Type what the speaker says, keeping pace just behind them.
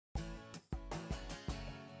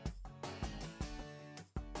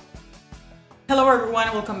Hello everyone,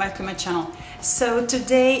 welcome back to my channel. So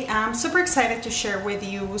today I'm super excited to share with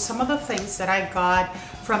you some of the things that I got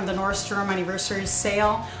from the Nordstrom Anniversary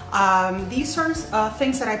Sale. These are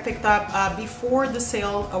things that I picked up before the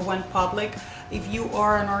sale went public. If you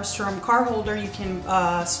are a Nordstrom card holder, you can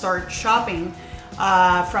start shopping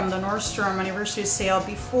from the Nordstrom Anniversary Sale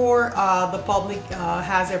before the public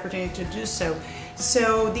has the opportunity to do so.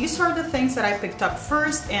 So these are the things that I picked up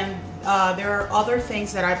first, and there are other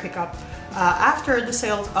things that I pick up after the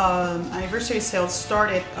sale, anniversary sale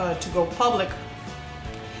started to go public.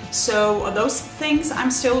 So those things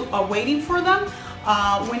I'm still waiting for them.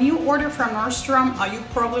 When you order from Nordstrom, you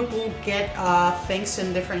probably will get things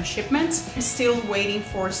in different shipments. I'm still waiting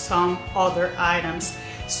for some other items.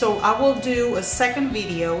 So I will do a second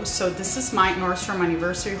video. So this is my Nordstrom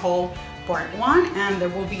Anniversary Haul part 1, and there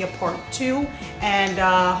will be a part 2, and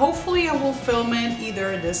hopefully I will film it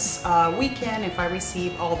either this weekend if I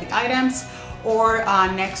receive all the items, or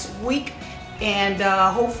next week, and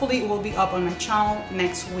hopefully it will be up on my channel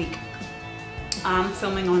next week. I'm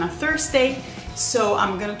filming on a Thursday, so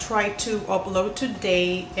I'm gonna try to upload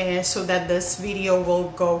today so that this video will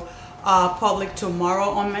go public tomorrow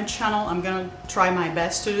on my channel. I'm gonna try my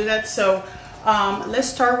best to do that. So let's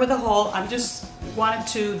start with the haul. I just wanted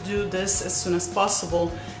to do this as soon as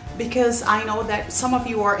possible because I know that some of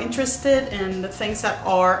you are interested in the things that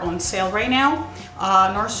are on sale right now.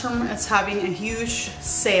 Nordstrom is having a huge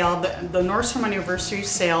sale, the Nordstrom Anniversary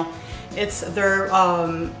Sale. It's their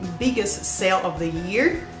biggest sale of the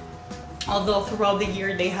year, although throughout the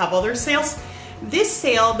year they have other sales. This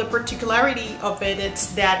sale, the particularity of it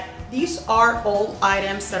is that these are all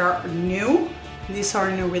items that are new. These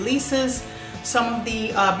are new releases. Some of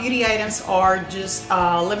the beauty items are just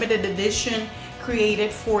limited edition,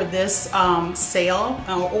 created for this sale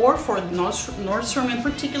or for Nordstrom in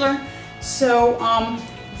particular. So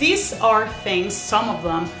these are things, some of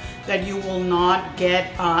them, that you will not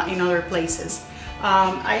get in other places.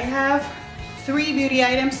 I have 3 beauty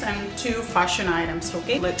items and 2 fashion items,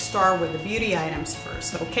 okay? Let's start with the beauty items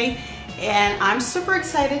first, okay? And I'm super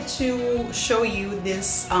excited to show you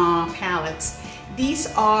these palettes.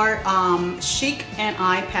 These are Chic and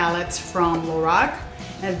Eye palettes from Lorac,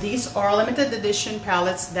 and these are limited edition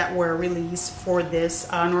palettes that were released for this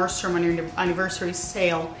Nordstrom Anniversary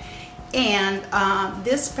Sale. And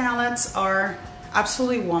these palettes are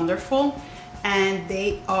absolutely wonderful, and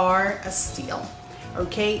they are a steal.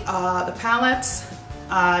 Okay, the palettes,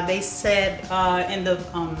 they said in the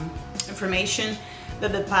information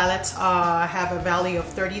that the palettes have a value of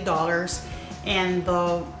 $30. And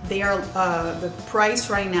the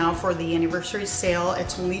price right now for the anniversary sale,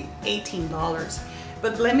 it's only $18.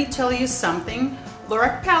 But let me tell you something,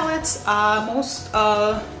 Lorac palettes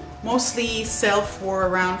mostly sell for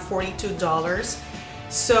around $42.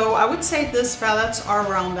 So I would say these palettes are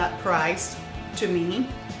around that price to me.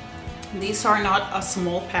 These are not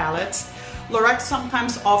small palettes. Lorac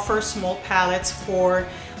sometimes offers small palettes for,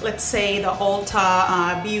 let's say, the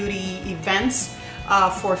Ulta beauty events.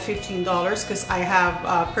 For $15, because I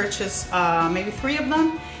have purchased maybe 3 of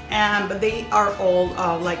them, but they are all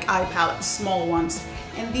like eye palettes, small ones.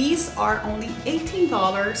 And these are only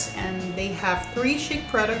 $18, and they have 3 chic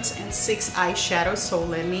products and 6 eyeshadows. So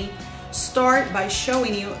let me start by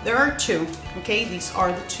showing you. There are 2, okay? These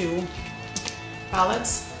are the 2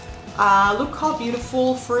 palettes. Look how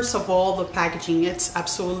beautiful. First of all, the packaging, it's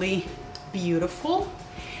absolutely beautiful.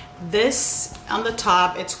 This on the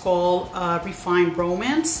top, it's called Refined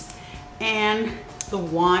Romance, and the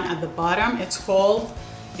one at the bottom, it's called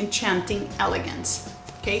Enchanting Elegance.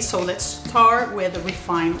 Okay, so let's start with the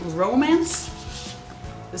Refined Romance.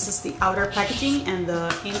 This is the outer packaging, and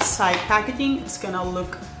the inside packaging, it's gonna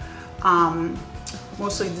look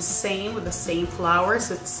mostly the same, with the same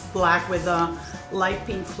flowers. It's black with light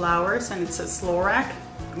pink flowers, and it says Lorac.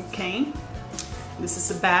 Okay. This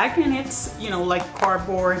is a bag, and it's, you know, like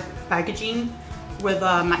cardboard packaging with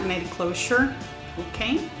a magnetic closure,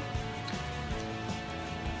 okay?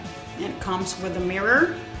 And it comes with a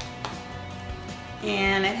mirror,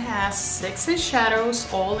 and it has 6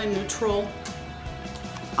 eyeshadows, all in neutral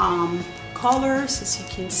colors, as you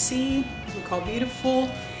can see. Look how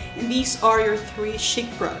beautiful. And these are your 3 chic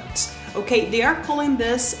products. Okay, they are calling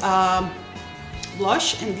this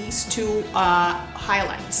blush, and these 2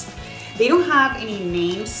 highlights. They don't have any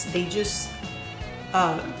names, they just,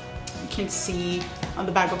 you can see on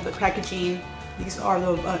the back of the packaging, these are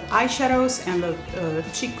the eyeshadows and the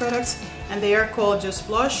cheek products, and they are called just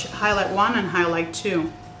blush, highlight 1 and highlight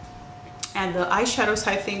 2. And the eyeshadows,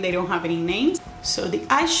 I think they don't have any names. So the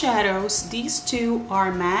eyeshadows, these 2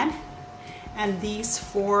 are matte, and these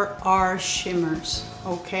 4 are shimmers,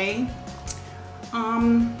 okay?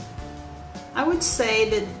 I would say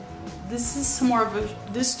that this is more of a,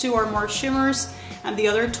 these two are more shimmers and the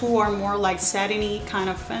other two are more like satiny kind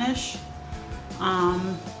of finish.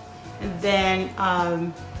 And then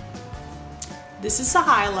this is a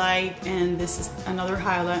highlight, and this is another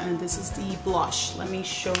highlight, and this is the blush. Let me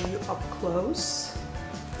show you up close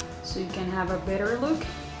so you can have a better look.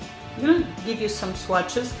 I'm gonna give you some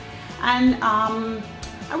swatches, and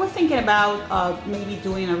I was thinking about maybe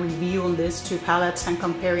doing a review on these two palettes and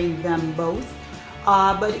comparing them both.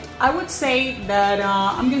 But I would say that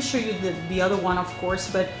I'm gonna show you the other one, of course,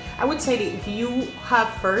 but I would say that if you have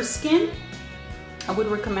fair skin, I would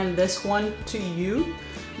recommend this one to you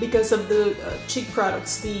because of the cheek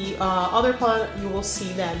products. The other palette, you will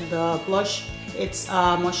see that the blush, it's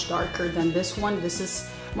much darker than this one. This is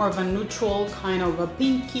more of a neutral, kind of a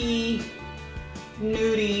pinky,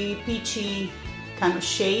 nudie, peachy kind of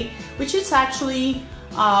shade, which is actually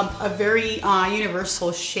a very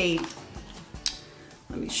universal shade.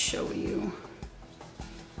 Let me show you.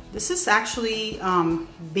 This is actually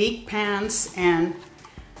big pans, and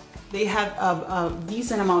they have a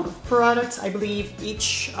decent amount of products. I believe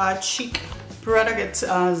each cheek product it's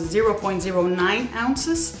 0.09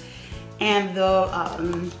 ounces, and the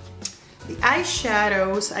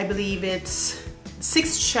eyeshadows, I believe it's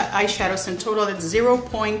 6 eyeshadows in total. It's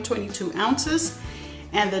 0.22 ounces,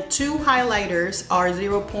 and the 2 highlighters are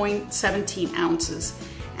 0.17 ounces,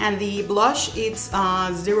 and the blush it's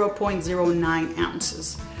 0.09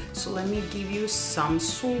 ounces. So let me give you some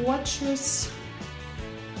swatches.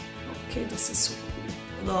 Okay, this is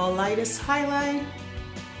the lightest highlight.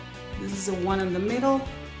 This is the one in the middle,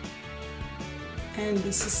 and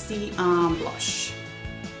this is the blush.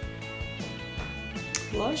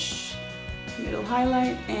 Blush, middle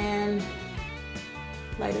highlight, and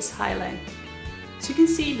lightest highlight. So you can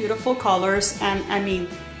see beautiful colors, and I mean,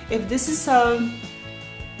 if this is I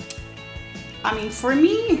mean, for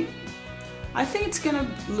me, I think it's gonna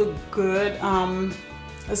look good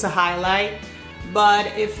as a highlight. But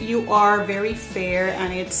if you are very fair,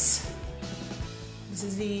 and this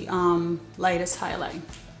is the lightest highlight,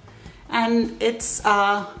 and it's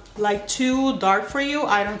like too dark for you,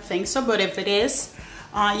 I don't think so. But if it is,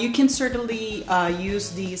 you can certainly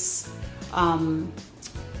use these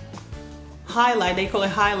highlight, they call it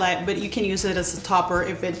highlight, but you can use it as a topper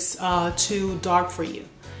if it's too dark for you.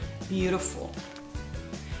 Beautiful.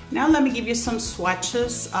 Now let me give you some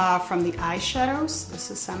swatches from the eyeshadows. This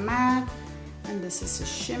is a matte, and this is a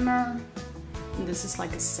shimmer, and this is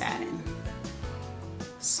like a satin.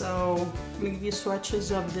 So let me give you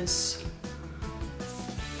swatches of this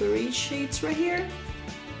 3 shades right here.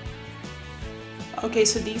 Okay,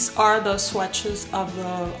 so these are the swatches of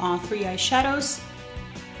the 3 eyeshadows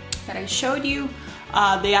that I showed you.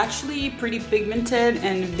 They're actually pretty pigmented,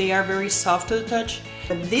 and they are very soft to the touch.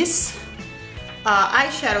 But these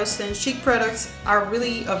eyeshadows and cheek products are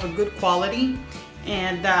really of a good quality,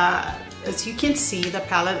 and as you can see, the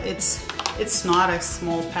palette, it's not a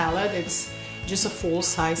small palette, it's just a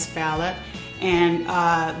full-size palette, and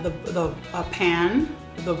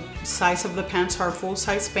the size of the pans are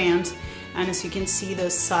full-size pans, and as you can see, the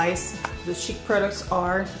size, the cheek products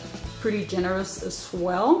are pretty generous as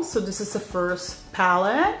well. So this is the first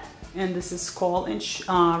palette, and this is called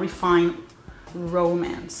Refined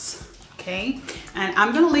Romance. Okay, and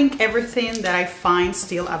I'm gonna link everything that I find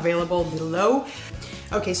still available below.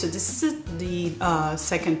 Okay, so this is the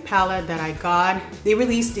second palette that I got. They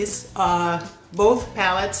released this both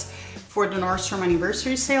palettes for the Nordstrom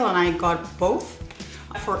Anniversary Sale, and I got both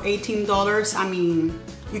for $18. I mean,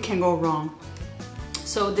 you can go wrong.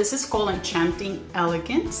 So this is called Enchanting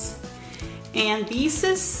Elegance, and this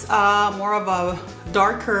is more of a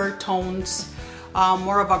darker tones,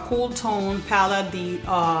 more of a cool tone palette. The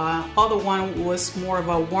other one was more of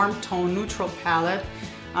a warm tone neutral palette.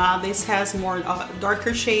 This has more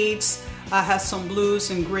darker shades, has some blues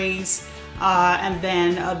and grays, and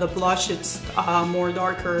then the blush, it's more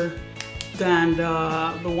darker than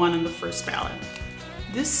the one in the first palette.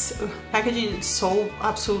 This packaging is so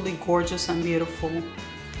absolutely gorgeous and beautiful. And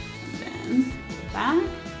then the back.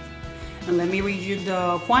 And let me read you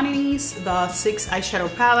the quantities. The 6 eyeshadow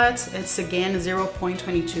palettes, it's again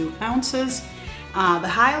 0.22 ounces. The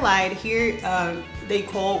highlight here, they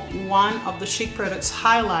call one of the cheek products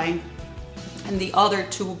highlight, and the other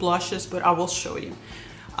 2 blushes, but I will show you.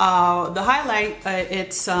 The highlight,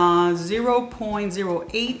 it's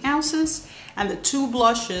 0.08 ounces, and the 2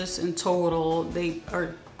 blushes in total, they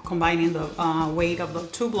are combining the weight of the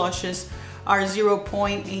 2 blushes, are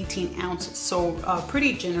 0.18 ounces. So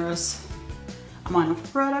pretty generous amount of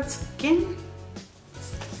products. Again,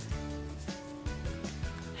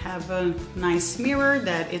 have a nice mirror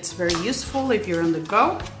that it's very useful if you're on the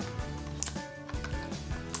go.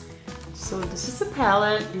 So this is the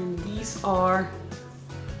palette, and these are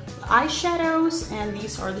eyeshadows, and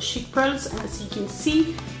these are the Chic products. And as you can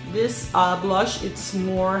see, this blush, it's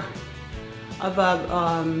more of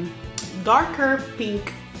a darker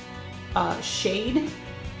pink shade.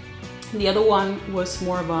 The other one was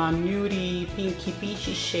more of a nudie, pinky,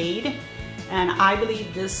 peachy shade. And I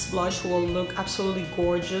believe this blush will look absolutely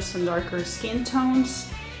gorgeous in darker skin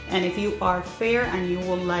tones. And if you are fair and you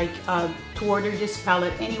will like to order this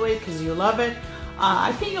palette anyway because you love it,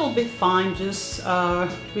 I think you'll be fine. Just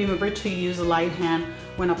remember to use a light hand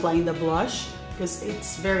when applying the blush, because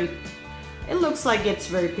it looks like it's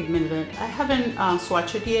very pigmented. I haven't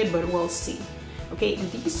swatched it yet, but we'll see. Okay,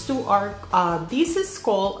 and these two are, this is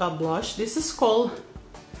called a blush. This is called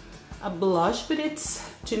a blush, but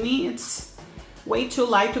to me, it's way too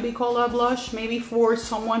light to be called a blush, maybe for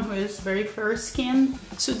someone who is very fair skin.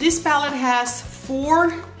 So this palette has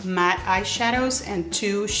 4 matte eyeshadows and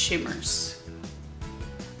 2 shimmers.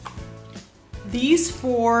 These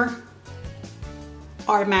 4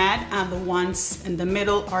 are matte and the ones in the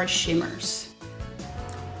middle are shimmers.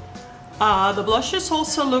 The blushes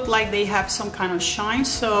also look like they have some kind of shine,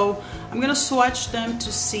 so I'm gonna swatch them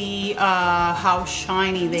to see how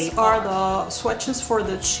shiny they are. These are the swatches for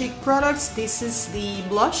the Chic products. This is the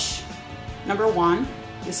blush number 1.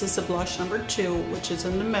 This is the blush number 2, which is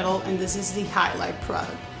in the middle, and this is the highlight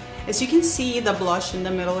product. As you can see, the blush in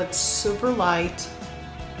the middle, it's super light,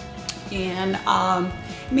 and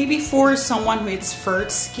maybe for someone who is fair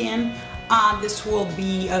skin, this will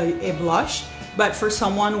be a blush. But for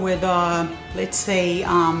someone with, let's say,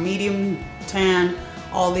 medium tan,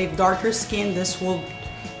 olive, darker skin, this will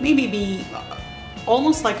maybe be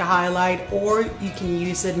almost like a highlight, or you can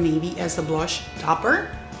use it maybe as a blush topper.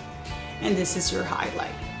 And this is your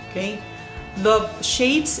highlight, okay? The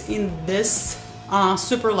shades in this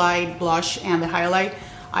super light blush and the highlight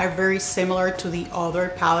are very similar to the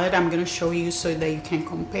other palette I'm gonna show you so that you can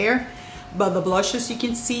compare. But the blushes, you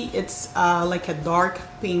can see, it's like a dark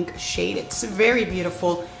pink shade. It's very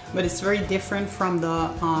beautiful, but it's very different from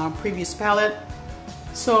the previous palette.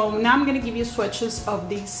 So now I'm gonna give you swatches of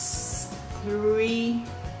these 3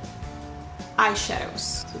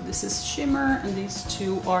 eyeshadows. So this is shimmer, and these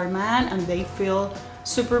 2 are matte, and they feel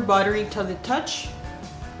super buttery to the touch,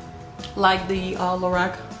 like the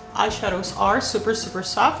Lorac eyeshadows are, super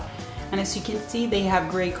soft. And as you can see, they have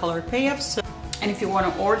great color payoffs. And if you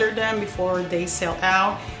want to order them before they sell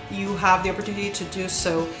out, you have the opportunity to do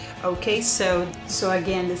so. Okay, so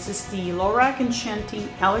again, this is the Lorac Enchanting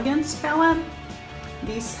Elegance palette.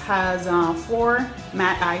 This has 4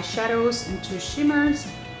 matte eyeshadows and 2 shimmers,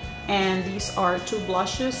 and these are 2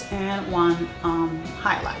 blushes and 1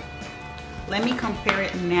 highlight. Let me compare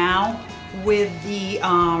it now with the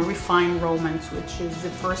Refined Romance, which is the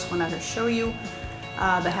first one that I'll show you.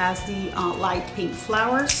 That has the light pink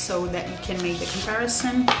flowers, so that you can make the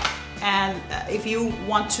comparison. And if you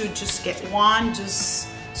want to just get one, just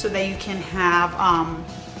so that you can have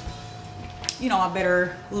you know, a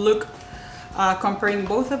better look comparing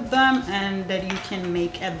both of them, and that you can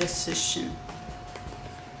make a decision.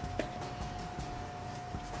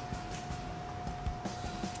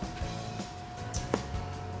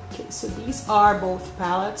 Okay, so these are both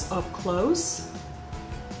palettes up close.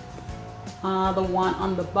 The one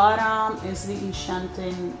on the bottom is the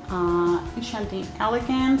Enchanting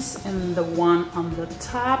Elegance, and the one on the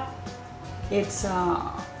top, it's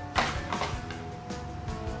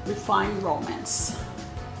Refined Romance.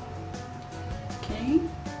 Okay,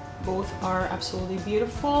 both are absolutely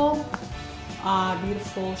beautiful,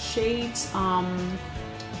 beautiful shades,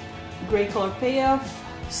 great color payoff,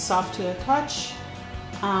 soft to the touch.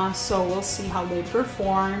 So we'll see how they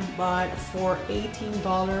perform, but for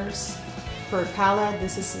 $18 per palette,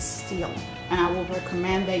 this is a steal, and I will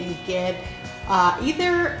recommend that you get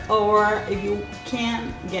either, or if you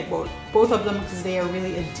can, get both of them, because they are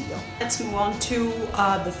really a deal. Let's move on to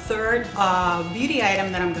the third beauty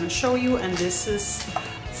item that I'm going to show you, and this is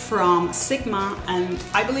from Sigma, and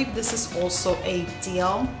I believe this is also a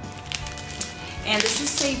deal. And this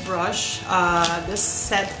is a brush. This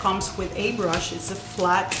set comes with a brush. It's a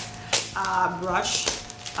flat brush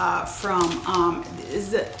from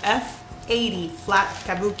is the F80 flat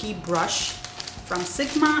kabuki brush from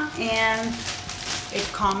Sigma, and it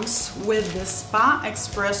comes with the Spa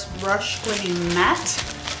Express brush cleaning mat.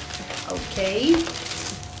 Okay,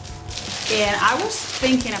 and I was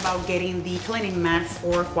thinking about getting the cleaning mat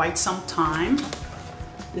for quite some time.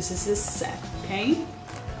 This is this set, okay?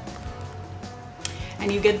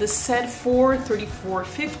 and you get the set for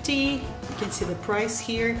 $34.50. You can see the price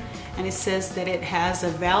here, and it says that it has a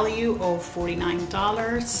value of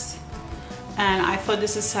 $49. And I thought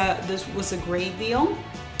this was a great deal.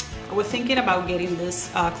 I was thinking about getting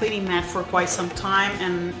this cleaning mat for quite some time,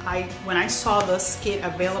 and when I saw this kit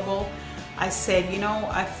available, I said, you know,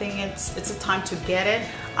 I think it's a time to get it.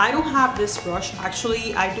 I don't have this brush.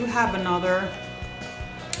 Actually, I do have another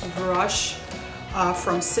brush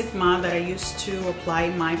from Sigma that I used to apply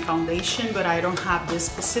my foundation, but I don't have this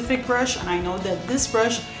specific brush. And I know that this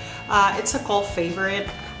brush, it's a cult favorite.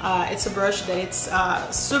 It's a brush that it's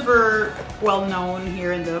super well known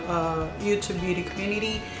here in the YouTube beauty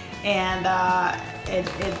community, and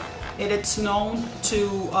it's known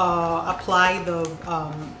to apply the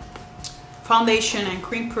foundation and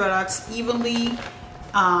cream products evenly.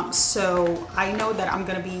 So I know that I'm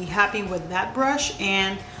gonna be happy with that brush,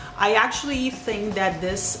 and I actually think that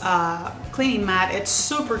this cleaning mat, it's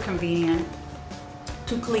super convenient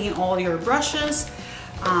to clean all your brushes.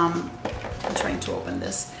 I'm trying to open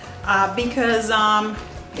this because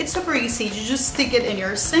it's super easy. You just stick it in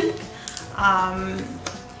your sink.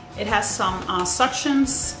 It has some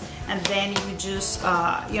suctions, and then you just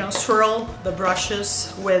you know, swirl the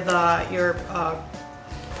brushes with your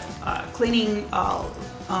cleaning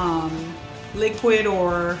liquid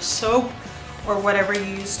or soap or whatever you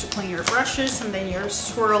use to clean your brushes, and then you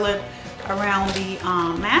swirl it around the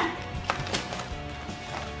mat.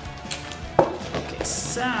 Okay,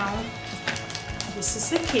 so this is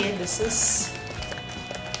the kit. This is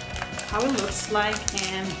how it looks like,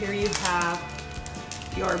 and here you have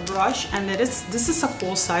your brush, and this is a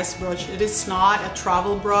full-size brush. It is not a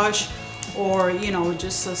travel brush or, you know,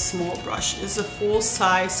 just a small brush. It's a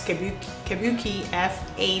full-size Kabuki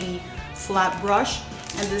F80 flat brush,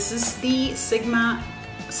 and this is the Sigma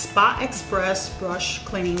Spa Express brush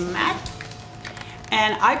cleaning mat.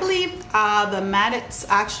 And I believe the mat is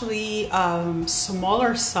actually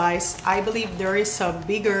smaller size. I believe there is a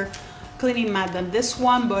bigger cleaning mat than this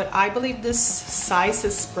one, but I believe this size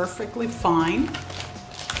is perfectly fine.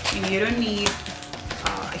 And you don't need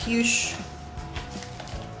a huge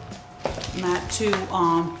mat to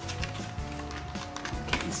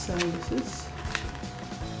okay, so this is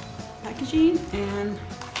packaging, and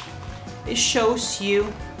it shows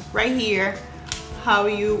you right here how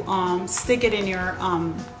you stick it in your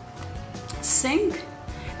sink,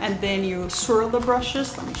 and then you swirl the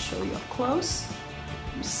brushes. Let me show you up close.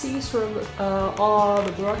 You see, swirl all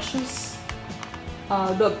the brushes.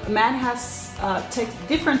 The mat has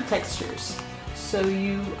different textures, so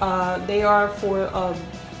they are for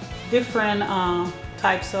different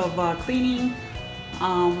types of cleaning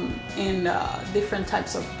and different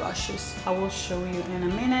types of brushes. I will show you in a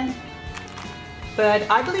minute. But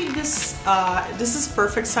I believe this is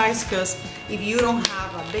perfect size, because if you don't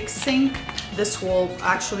have a big sink, this will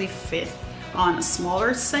actually fit on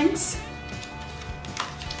smaller sinks.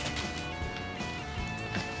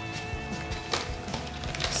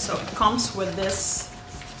 So it comes with this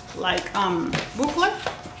like booklet.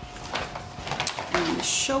 I'm going to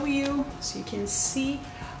show you so you can see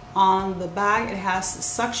on the back. It has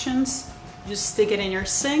suctions. Just stick it in your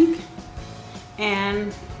sink,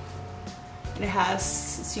 and it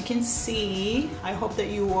has, as you can see, I hope that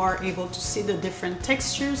you are able to see the different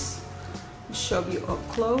textures. I'll show you up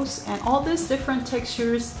close, and all these different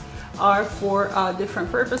textures are for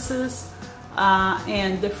different purposes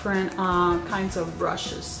and different kinds of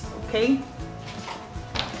brushes. Okay,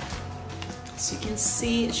 so you can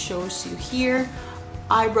see it shows you here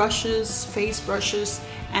eye brushes, face brushes,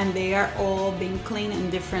 and they are all being cleaned in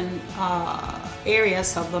different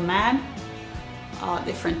areas of the mat,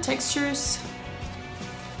 different textures.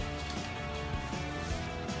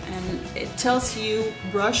 And it tells you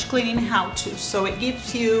brush cleaning how-to, so it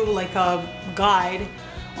gives you like a guide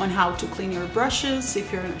on how to clean your brushes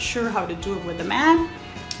if you're not sure how to do it with the mat.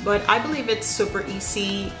 But I believe it's super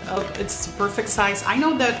easy. It's the perfect size. I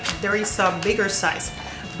know that there is a bigger size,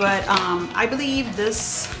 but I believe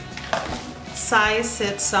this size,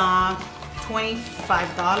 it's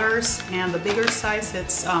 $25, and the bigger size,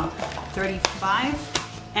 it's $35.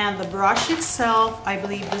 And the brush itself, I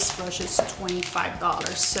believe this brush is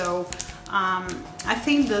 $25. So I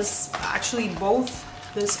think this, actually both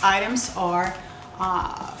these items are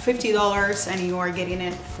 $50, and you are getting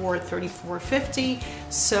it for $34.50.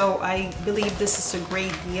 So I believe this is a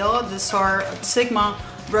great deal. These are Sigma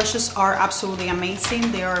brushes, are absolutely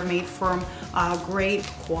amazing. They are made from great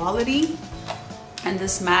quality. And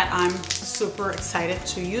this mat, I'm super excited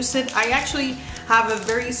to use it. I actually have a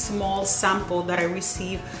very small sample that I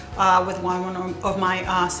received with one of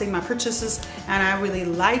my Sigma purchases, and I really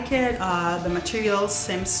like it. The material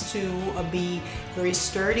seems to be very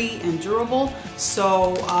sturdy and durable,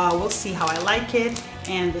 so we'll see how I like it.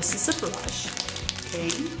 And this is a brush,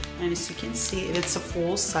 okay, and as you can see, it's a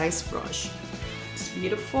full-size brush. It's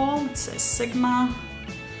beautiful. It says Sigma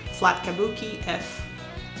Flat Kabuki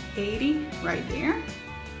F80 right there.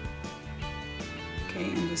 Okay,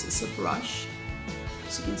 and this is a brush.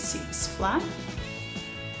 As you can see, it's flat.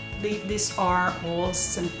 These are all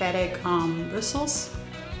synthetic bristles.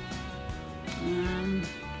 And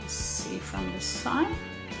let's see from this side.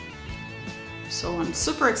 So I'm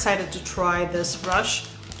super excited to try this brush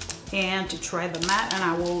and to try the matte, and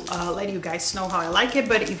I will let you guys know how I like it.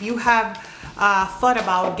 But if you have thought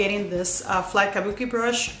about getting this flat kabuki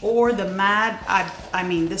brush or the matte, I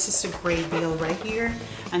mean, this is a great deal right here,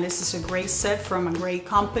 and this is a great set from a great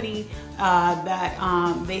company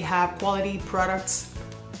that they have quality products.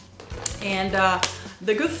 And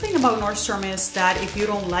the good thing about Nordstrom is that if you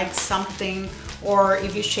don't like something or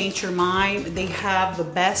if you change your mind, they have the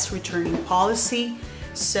best returning policy,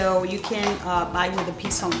 so you can buy with a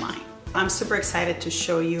peace of mind. I'm super excited to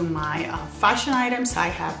show you my fashion items. I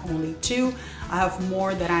have only 2. I have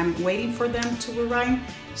more that I'm waiting for them to arrive.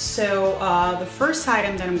 So the first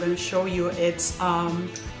item that I'm going to show you, it's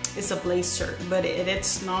a blazer, but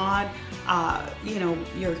it's not you know,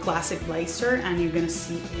 your classic blazer, and you're gonna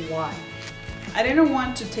see why. I didn't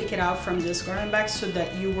want to take it out from this garment bag so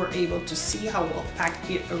that you were able to see how well packed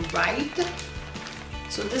it arrived.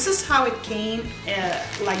 So this is how it came,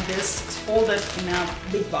 like this, folded in a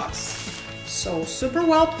big box. So super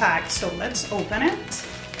well packed. So let's open it.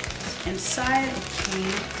 Inside it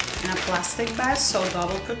came in a plastic bag, so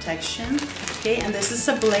double protection. Okay, and this is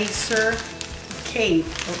a blazer cape.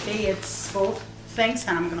 Okay, it's both things,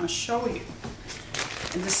 and I'm gonna show you.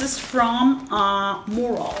 And this is from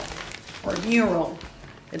Mural.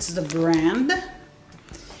 It's the brand.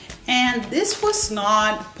 And this was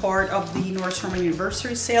not part of the Nordstrom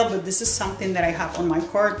Anniversary Sale, but this is something that I have on my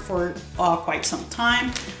cart for quite some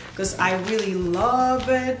time because I really love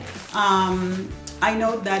it. I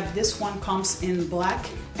know that this one comes in black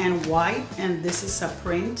and white, and this is a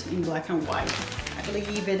print in black and white. I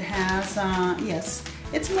believe it has, yes,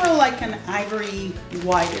 it's more like an ivory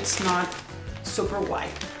white. It's not super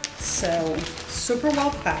white. So super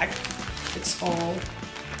well packed. It's all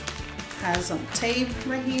has some tape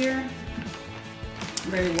right here.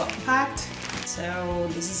 Very well packed. So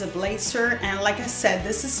this is a blazer, and like I said,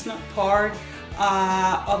 this is not part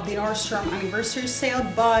of the Nordstrom Anniversary Sale,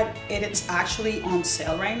 but it is actually on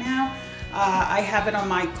sale right now. I have it on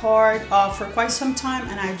my cart for quite some time,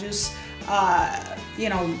 and I just you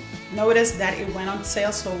know, noticed that it went on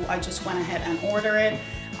sale, so I just went ahead and ordered it.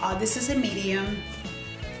 This is a medium,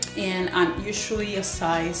 and I'm usually a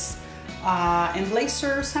size in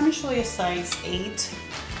blazers, I'm usually a size 8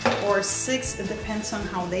 or 6. It depends on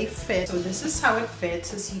how they fit. So this is how it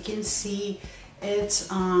fits. As you can see, it's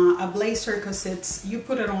a blazer because it's, you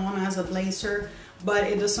put it on as a blazer, but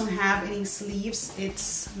it doesn't have any sleeves.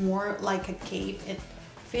 It's more like a cape. It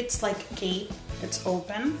fits like a cape. It's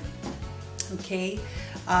open. Okay,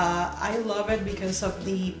 I love it because of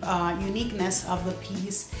the uniqueness of the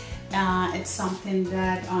piece. It's something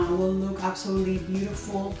that will look absolutely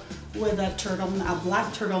beautiful with a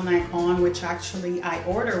black turtleneck on, which actually I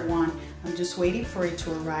ordered one. I'm just waiting for it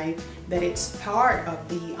to arrive, that it's part of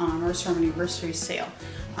the Nordstrom Anniversary Sale.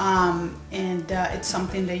 And it's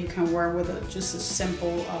something that you can wear with just a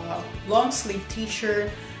simple long sleeve t-shirt.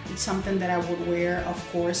 It's something that I would wear,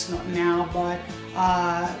 of course, not now, but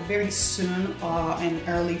very soon in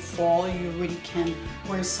early fall, you really can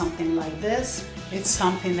wear something like this. It's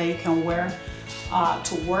something that you can wear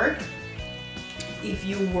to work if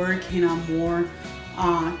you work in a more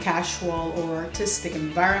casual or artistic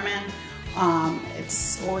environment.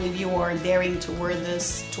 Or if you are daring to wear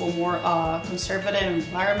this to a more conservative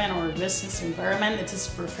environment or business environment, it is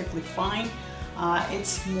perfectly fine.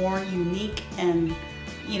 It's more unique and,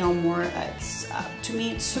 you know, more, to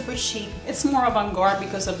me, it's super chic. It's more avant-garde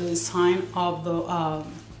because of the design of the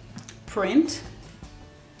print.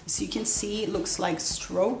 As you can see, it looks like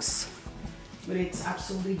strokes, but it's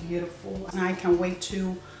absolutely beautiful. And I can't wait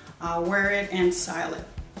to wear it and style it.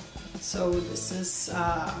 So this is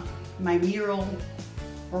my mural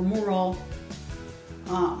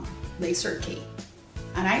lacer cape.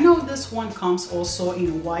 And I know this one comes also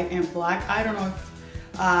in white and black. I don't know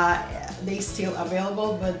if they still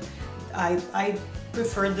available, but I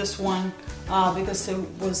prefer this one because it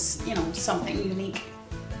was, you know, something unique.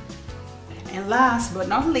 And last but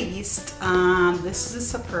not least, this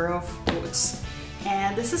is a pair of boots.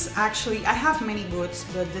 And this is actually, I have many boots,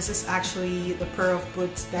 but this is actually the pair of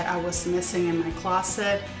boots that I was missing in my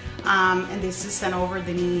closet. And this is an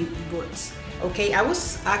over-the-knee boots. Okay, I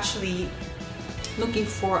was actually looking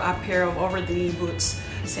for a pair of over-the-knee boots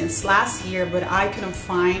since last year, but I couldn't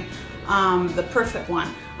find the perfect one.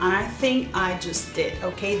 And I think I just did.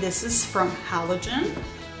 Okay, this is from Halogen.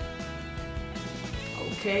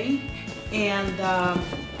 Okay, and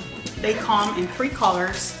they come in 3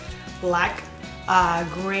 colors: black,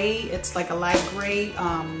 gray, it's like a light gray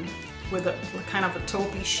with a kind of a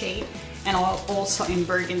taupey shade, and also in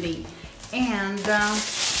burgundy. And let me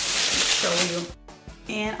show you.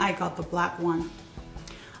 And I got the black one.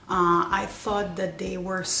 I thought that they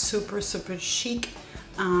were super chic,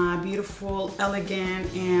 beautiful,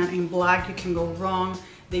 elegant, and in black you can go wrong.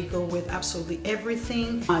 They go with absolutely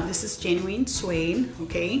everything. This is genuine suede,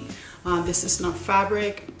 okay? This is not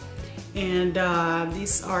fabric. And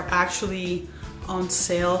these are actually on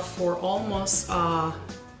sale for almost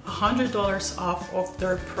 $100 off of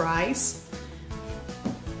their price.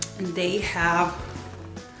 And they have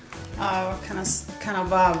kind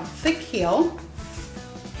of a thick heel,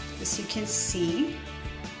 as you can see.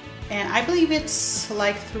 And I believe it's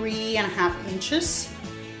like 3.5 inches.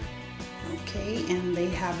 Okay, and they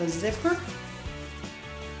have a zipper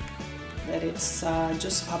that it's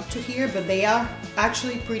just up to here, but they are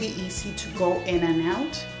actually pretty easy to go in and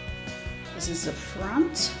out. This is the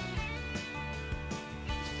front.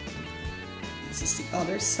 This is the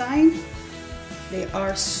other side. They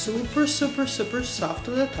are super soft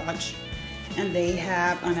to the touch, and they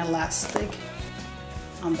have an elastic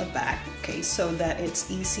on the back, okay, so that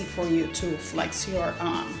it's easy for you to flex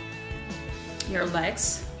your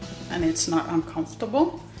legs and it's not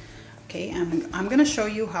uncomfortable. Okay, I'm gonna show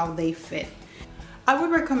you how they fit. I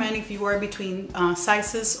would recommend, if you are between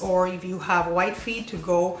sizes, or if you have wide feet, to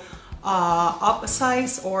go up a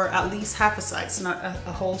size, or at least half a size, not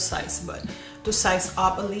a whole size, but to size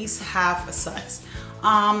up at least half a size.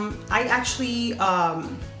 I actually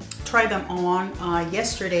tried them on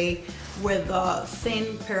yesterday with a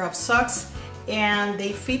thin pair of socks, and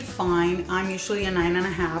they fit fine. I'm usually a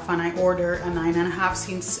 9.5, and I order a 9.5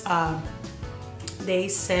 since they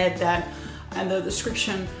said that in the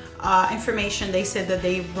description information, they said that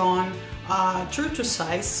they run true to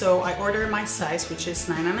size. So I ordered my size, which is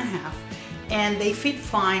 9.5, and they fit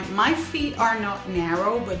fine. My feet are not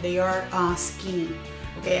narrow, but they are skinny.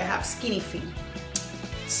 Okay, I have skinny feet.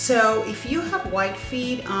 So if you have wide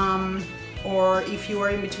feet, or if you are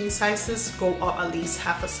in between sizes, go up at least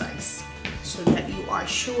half a size so that you are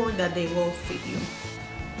sure that they will fit you.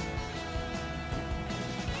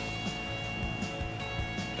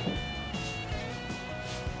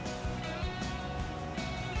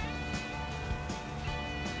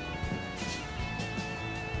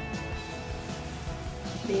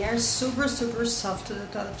 They are super soft to the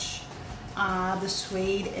touch. The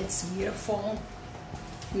suede, it's beautiful.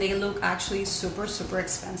 They look actually super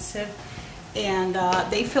expensive, and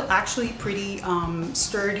they feel actually pretty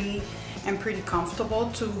sturdy and pretty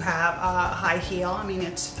comfortable to have a high heel. I mean,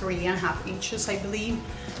 it's 3.5 inches, I believe.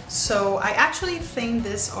 So I actually think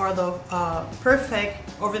these are the perfect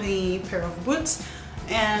over-the-knee pair of boots,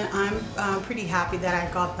 and I'm pretty happy that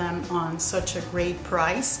I got them on such a great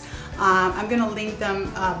price. I'm gonna link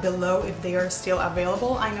them below if they are still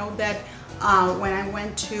available. I know that when I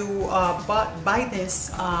went to buy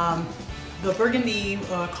this, the burgundy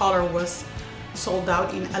color was sold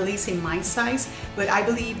out, in at least in my size, but I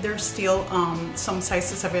believe there's still some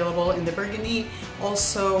sizes available in the burgundy.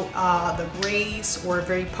 Also the grays were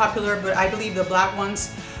very popular, but I believe the black ones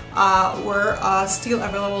were still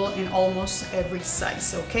available in almost every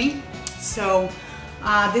size. Okay, so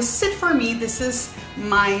this is it for me. This is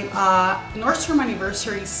my Nordstrom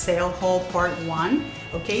Anniversary Sale Haul Part 1.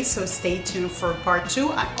 Okay, so stay tuned for Part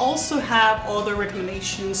 2. I also have other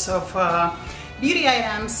recommendations of beauty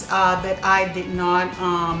items that I did not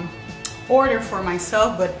order for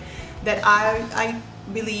myself, but that I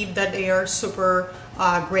believe that they are super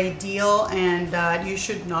great deal, and that you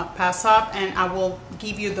should not pass up, and I will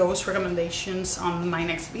give you those recommendations on my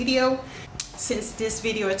next video, since this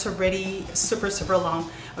video it's already super long.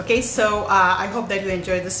 Okay, so I hope that you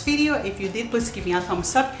enjoyed this video. If you did, please give me a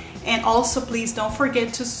thumbs up, and also please don't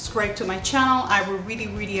forget to subscribe to my channel. I would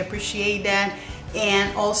really appreciate that,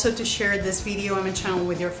 and also to share this video on my channel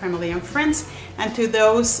with your family and friends. And to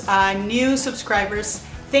those new subscribers,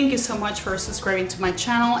 thank you so much for subscribing to my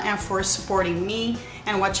channel and for supporting me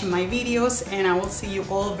and watching my videos, and I will see you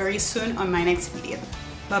all very soon on my next video.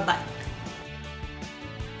 Bye bye.